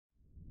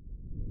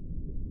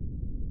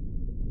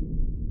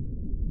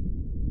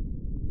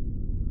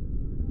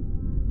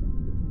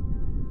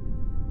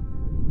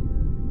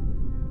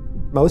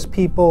Most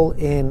people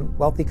in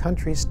wealthy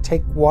countries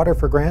take water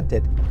for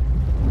granted.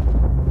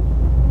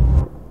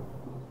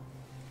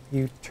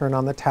 You turn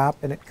on the tap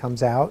and it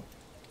comes out.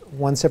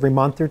 Once every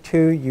month or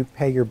two, you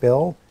pay your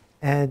bill,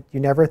 and you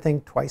never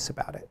think twice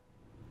about it.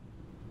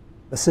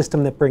 The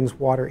system that brings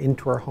water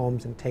into our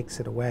homes and takes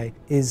it away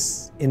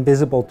is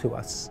invisible to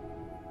us.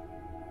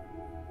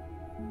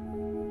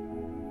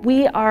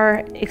 We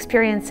are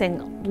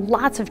experiencing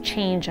lots of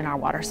change in our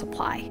water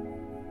supply.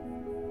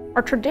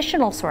 Our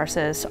traditional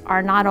sources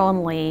are not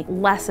only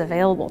less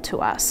available to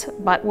us,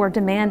 but we're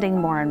demanding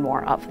more and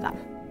more of them.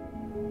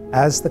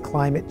 As the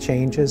climate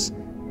changes,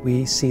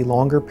 we see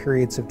longer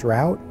periods of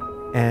drought,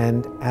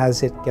 and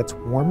as it gets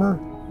warmer,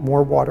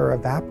 more water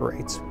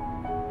evaporates.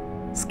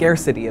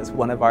 Scarcity is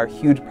one of our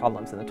huge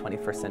problems in the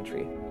 21st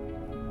century.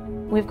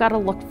 We've got to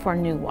look for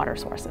new water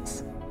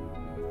sources.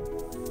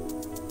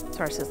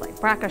 Sources like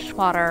brackish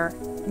water,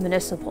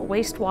 municipal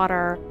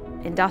wastewater,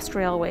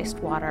 industrial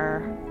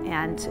wastewater,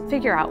 and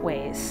figure out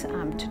ways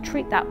to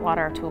treat that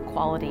water to a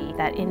quality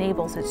that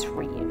enables its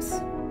reuse.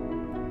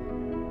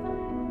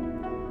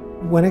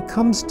 When it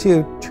comes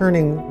to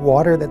turning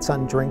water that's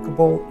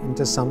undrinkable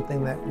into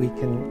something that we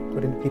can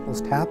put into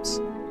people's taps,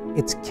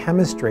 it's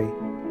chemistry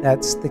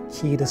that's the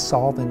key to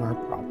solving our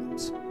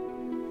problems.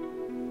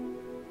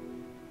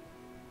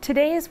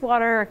 Today's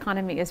water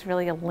economy is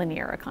really a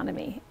linear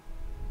economy.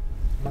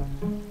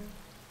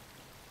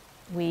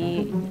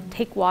 We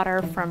take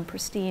water from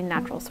pristine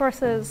natural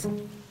sources,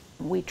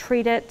 we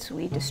treat it,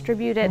 we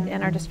distribute it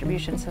in our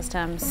distribution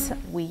systems,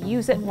 we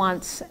use it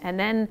once, and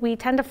then we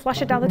tend to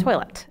flush it down the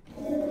toilet.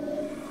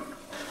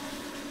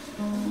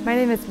 My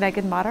name is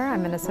Meagan Mauter.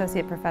 I'm an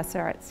associate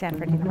professor at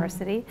Stanford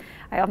University.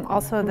 I am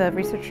also the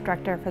research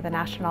director for the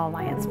National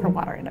Alliance for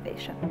Water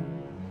Innovation.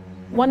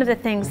 One of the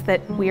things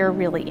that we're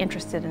really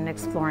interested in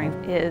exploring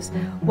is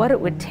what it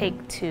would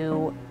take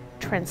to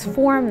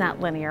transform that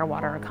linear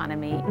water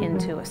economy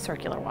into a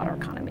circular water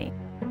economy.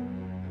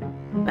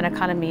 An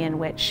economy in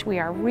which we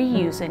are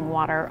reusing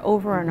water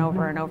over and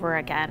over and over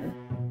again.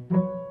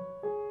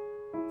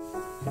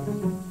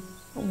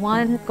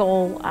 One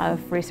goal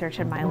of research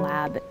in my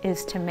lab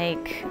is to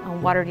make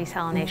water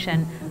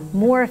desalination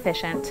more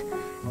efficient,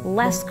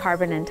 less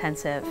carbon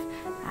intensive,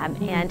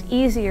 and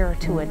easier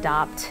to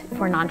adopt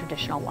for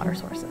non-traditional water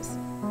sources.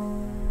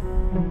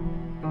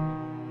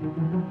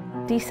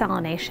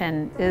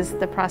 Desalination is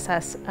the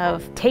process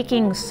of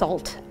taking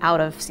salt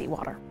out of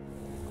seawater.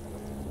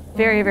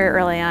 Very, very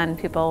early on,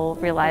 people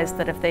realized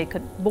that if they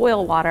could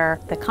boil water,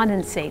 the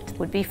condensate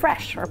would be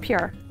fresh or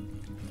pure.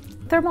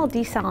 Thermal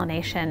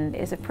desalination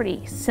is a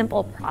pretty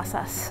simple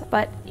process,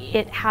 but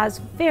it has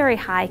very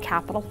high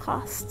capital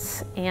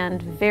costs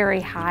and very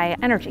high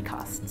energy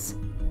costs.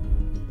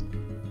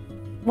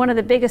 One of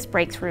the biggest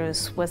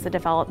breakthroughs was the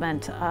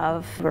development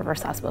of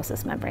reverse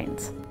osmosis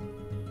membranes.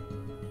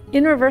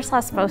 In reverse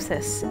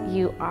osmosis,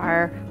 you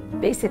are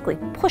basically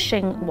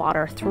pushing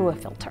water through a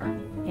filter,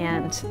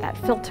 and that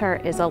filter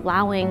is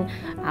allowing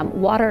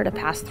water to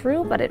pass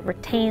through, but it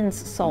retains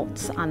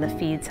salts on the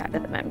feed side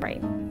of the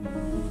membrane.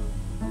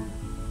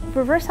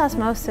 Reverse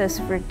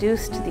osmosis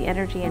reduced the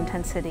energy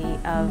intensity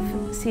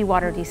of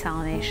seawater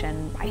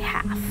desalination by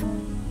half.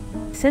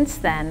 Since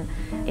then,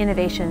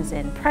 innovations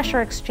in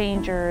pressure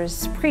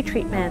exchangers,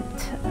 pretreatment,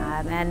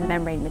 and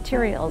membrane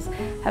materials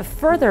have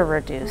further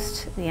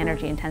reduced the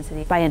energy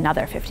intensity by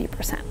another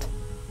 50%.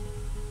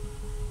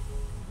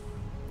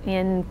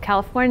 In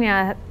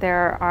California,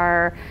 there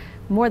are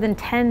more than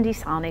 10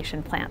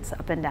 desalination plants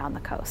up and down the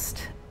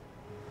coast.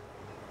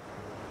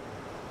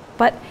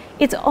 But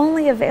it's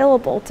only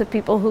available to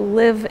people who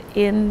live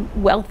in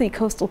wealthy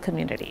coastal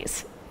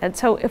communities. And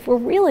so if we're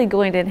really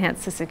going to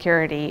enhance the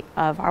security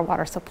of our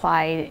water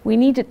supply, we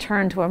need to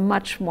turn to a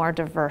much more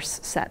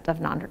diverse set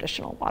of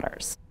non-traditional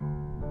waters.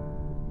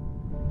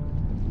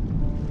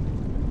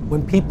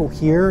 When people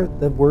hear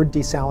the word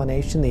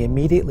desalination, they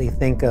immediately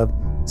think of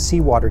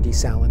seawater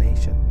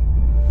desalination.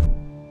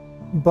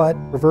 But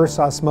reverse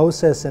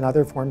osmosis and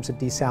other forms of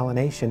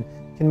desalination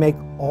can make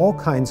all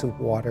kinds of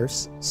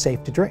waters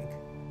safe to drink.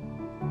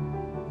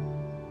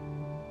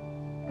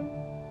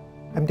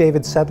 I'm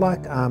David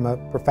Sedlak. I'm a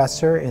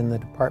professor in the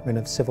Department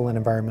of Civil and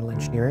Environmental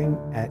Engineering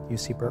at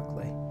UC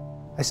Berkeley.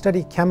 I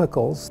study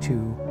chemicals to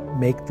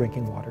make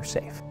drinking water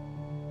safe.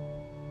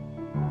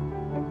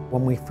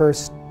 When we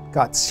first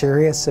got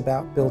serious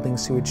about building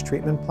sewage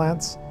treatment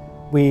plants,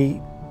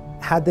 we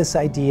had this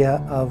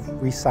idea of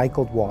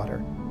recycled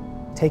water,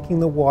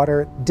 taking the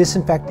water,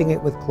 disinfecting it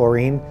with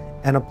chlorine,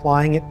 and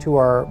applying it to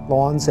our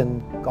lawns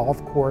and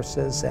golf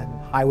courses and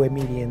highway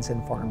medians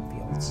and farm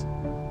fields.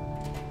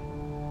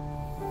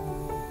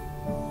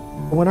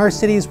 When our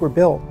cities were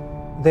built,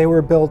 they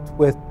were built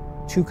with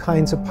two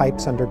kinds of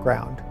pipes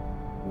underground.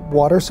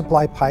 Water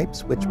supply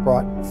pipes, which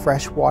brought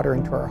fresh water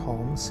into our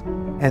homes,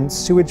 and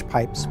sewage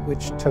pipes,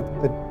 which took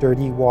the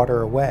dirty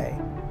water away.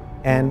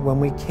 And when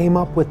we came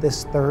up with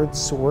this third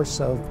source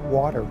of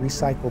water,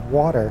 recycled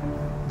water,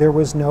 there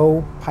was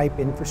no pipe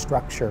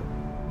infrastructure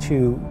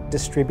to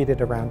distribute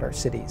it around our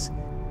cities.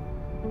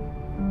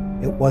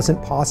 It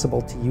wasn't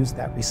possible to use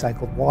that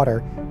recycled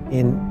water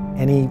in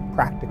any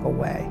practical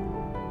way.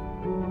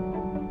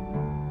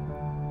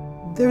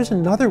 There's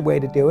another way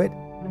to do it,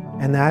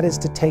 and that is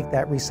to take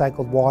that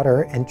recycled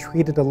water and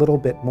treat it a little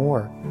bit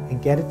more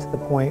and get it to the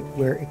point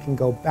where it can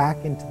go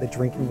back into the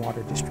drinking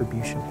water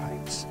distribution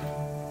pipes.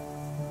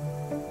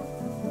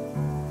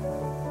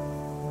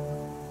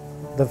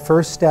 The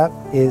first step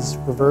is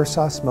reverse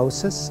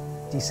osmosis,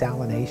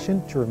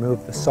 desalination, to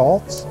remove the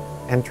salts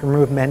and to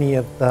remove many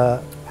of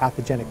the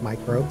pathogenic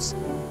microbes.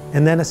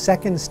 And then a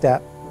second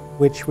step,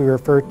 which we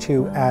refer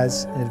to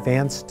as an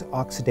advanced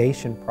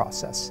oxidation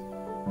process,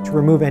 to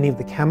remove any of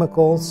the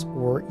chemicals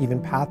or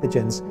even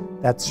pathogens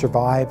that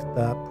survive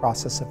the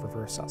process of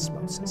reverse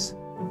osmosis.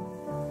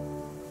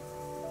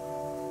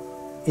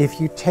 If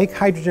you take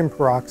hydrogen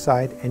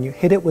peroxide and you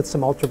hit it with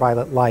some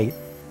ultraviolet light,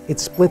 it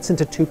splits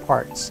into two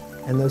parts,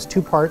 and those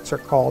two parts are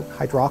called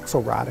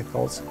hydroxyl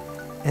radicals.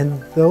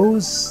 And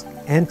those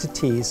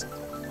entities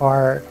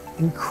are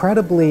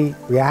incredibly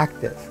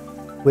reactive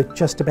with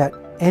just about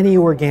any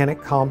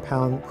organic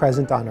compound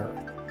present on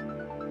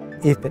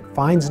Earth. If it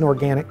finds an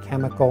organic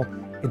chemical,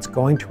 it's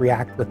going to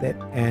react with it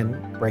and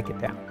break it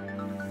down.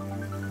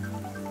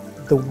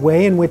 The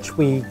way in which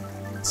we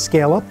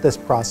scale up this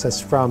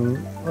process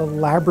from a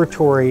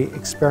laboratory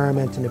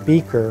experiment in a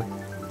beaker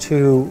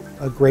to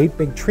a great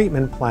big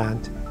treatment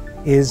plant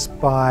is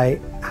by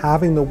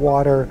having the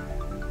water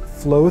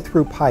flow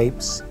through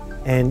pipes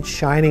and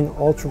shining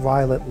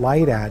ultraviolet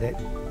light at it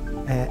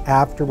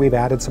after we've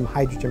added some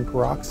hydrogen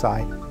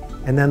peroxide.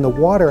 And then the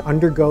water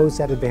undergoes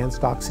that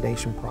advanced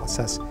oxidation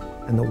process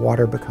and the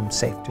water becomes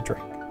safe to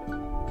drink.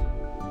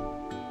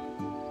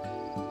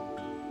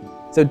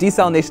 So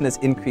desalination has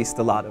increased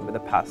a lot over the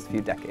past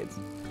few decades.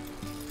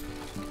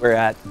 We're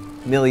at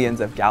millions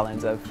of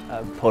gallons of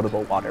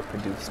potable water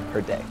produced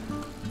per day.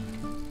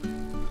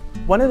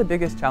 One of the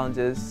biggest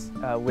challenges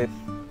with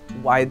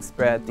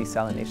widespread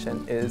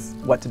desalination is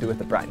what to do with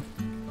the brine.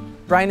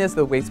 Brine is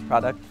the waste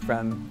product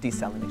from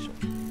desalination.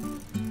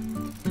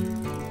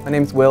 My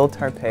name's Will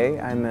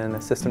Tarpeh. I'm an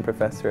assistant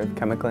professor of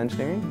chemical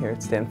engineering here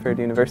at Stanford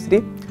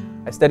University.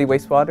 I study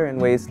wastewater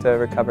and ways to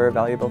recover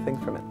valuable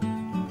things from it.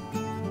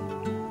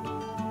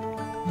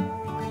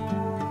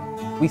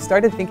 We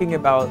started thinking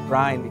about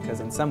brine because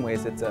in some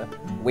ways it's a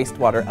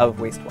wastewater of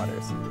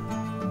wastewaters.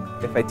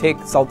 If I take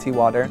salty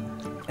water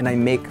and I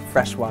make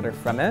fresh water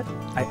from it,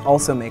 I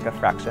also make a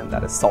fraction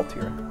that is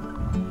saltier.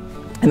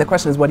 And the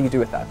question is, what do you do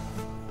with that?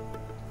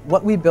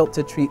 What we built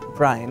to treat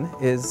brine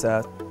is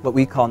what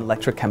we call an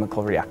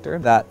electrochemical reactor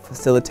that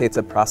facilitates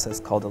a process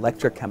called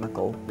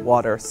electrochemical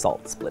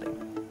water-salt splitting.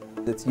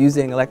 It's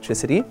using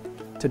electricity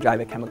to drive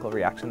a chemical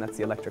reaction, that's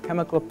the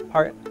electrochemical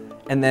part,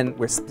 and then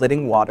we're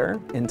splitting water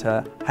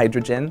into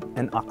hydrogen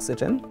and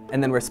oxygen,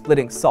 and then we're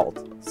splitting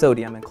salt,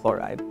 sodium and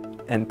chloride,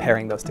 and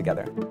pairing those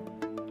together.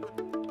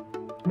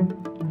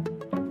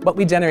 What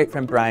we generate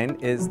from brine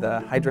is the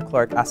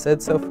hydrochloric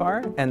acid so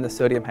far and the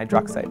sodium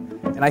hydroxide.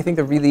 And I think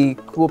the really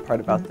cool part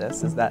about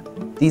this is that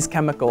these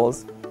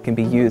chemicals can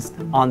be used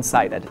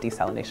on-site at a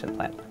desalination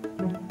plant.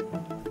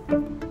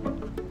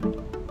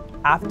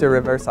 After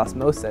reverse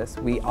osmosis,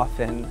 we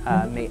often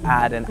may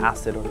add an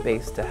acid or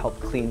base to help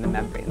clean the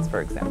membranes,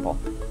 for example.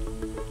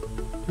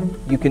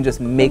 You can just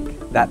make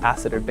that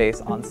acid or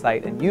base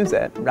on-site and use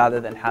it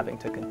rather than having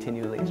to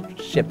continually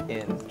ship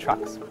in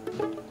trucks.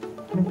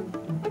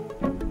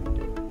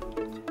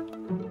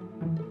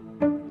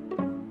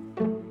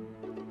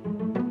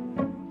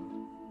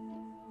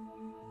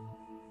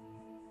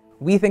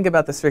 We think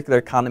about the circular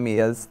economy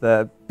as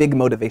the big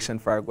motivation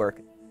for our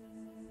work.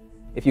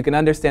 If you can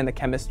understand the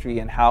chemistry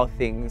and how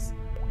things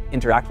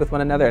interact with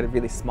one another at a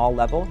really small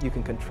level, you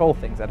can control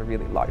things at a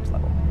really large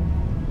level.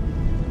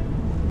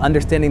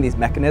 Understanding these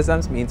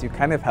mechanisms means you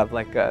kind of have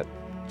like a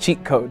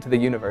cheat code to the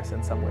universe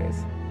in some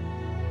ways.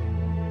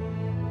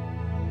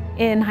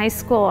 In high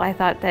school, I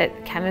thought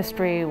that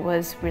chemistry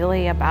was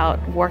really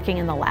about working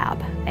in the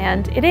lab,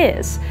 and it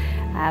is.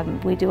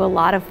 We do a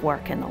lot of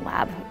work in the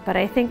lab, but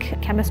I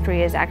think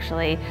chemistry is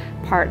actually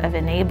part of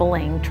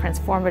enabling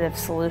transformative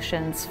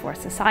solutions for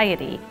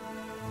society.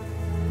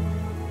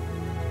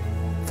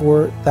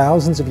 For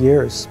thousands of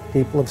years,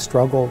 people have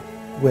struggled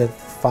with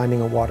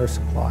finding a water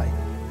supply.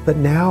 But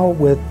now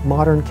with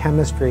modern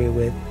chemistry,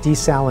 with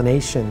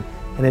desalination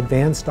and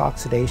advanced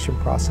oxidation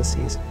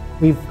processes,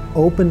 we've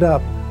opened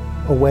up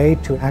a way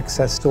to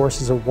access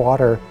sources of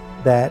water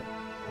that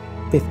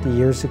 50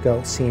 years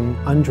ago seemed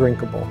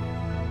undrinkable.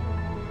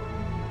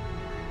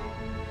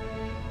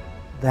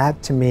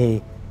 That, to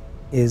me,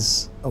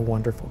 is a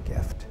wonderful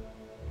gift.